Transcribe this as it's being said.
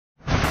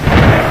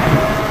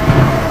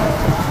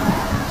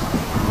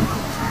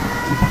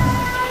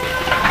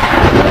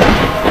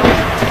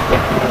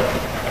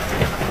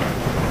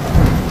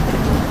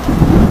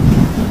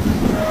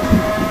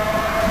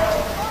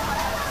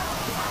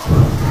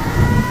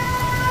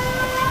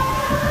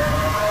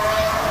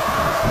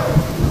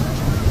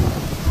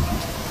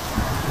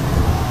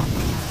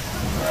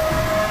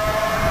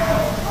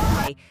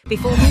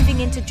before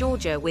moving into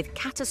Georgia with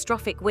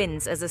catastrophic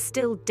winds as a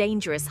still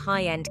dangerous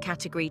high-end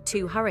Category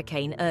 2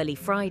 hurricane early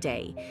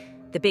Friday.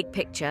 The big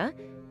picture?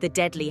 The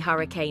deadly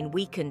hurricane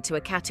weakened to a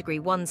Category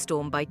 1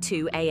 storm by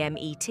 2 a.m.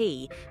 ET,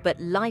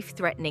 but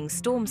life-threatening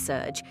storm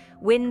surge,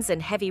 winds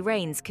and heavy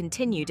rains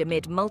continued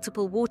amid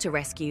multiple water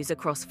rescues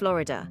across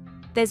Florida.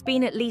 There's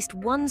been at least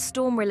one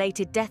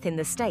storm-related death in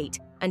the state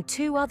and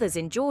 2 others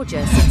in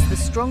Georgia since the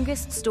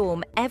strongest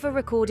storm ever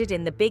recorded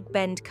in the Big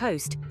Bend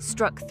coast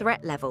struck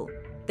threat level.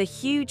 The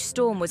huge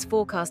storm was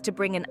forecast to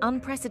bring an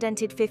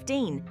unprecedented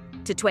 15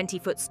 to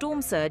 20-foot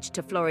storm surge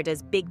to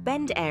Florida's Big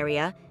Bend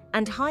area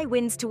and high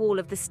winds to all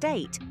of the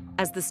state,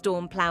 as the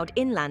storm plowed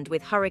inland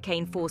with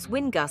hurricane-force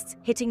wind gusts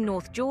hitting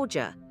North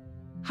Georgia.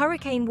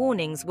 Hurricane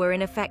warnings were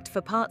in effect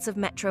for parts of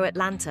metro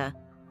Atlanta.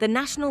 The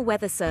National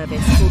Weather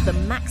Service called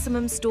the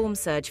maximum storm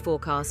surge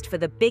forecast for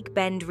the Big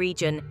Bend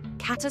region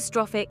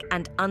catastrophic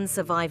and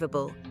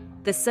unsurvivable.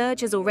 The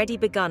surge has already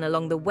begun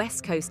along the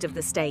west coast of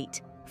the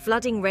state.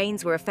 Flooding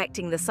rains were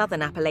affecting the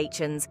southern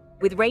Appalachians,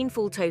 with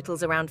rainfall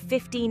totals around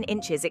 15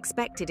 inches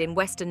expected in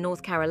western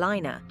North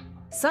Carolina.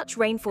 Such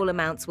rainfall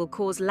amounts will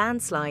cause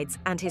landslides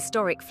and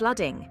historic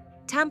flooding.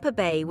 Tampa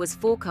Bay was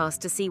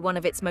forecast to see one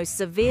of its most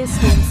severe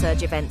storm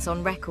surge events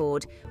on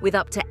record, with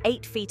up to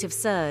 8 feet of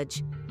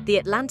surge. The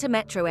Atlanta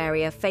metro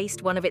area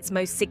faced one of its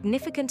most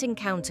significant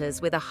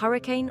encounters with a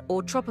hurricane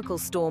or tropical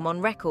storm on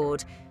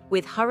record,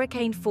 with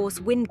hurricane-force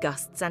wind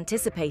gusts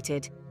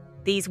anticipated.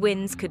 These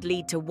winds could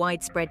lead to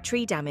widespread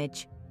tree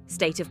damage.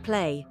 State of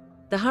play: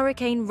 the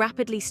hurricane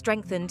rapidly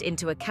strengthened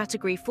into a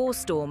Category 4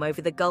 storm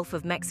over the Gulf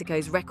of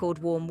Mexico's record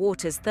warm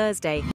waters Thursday.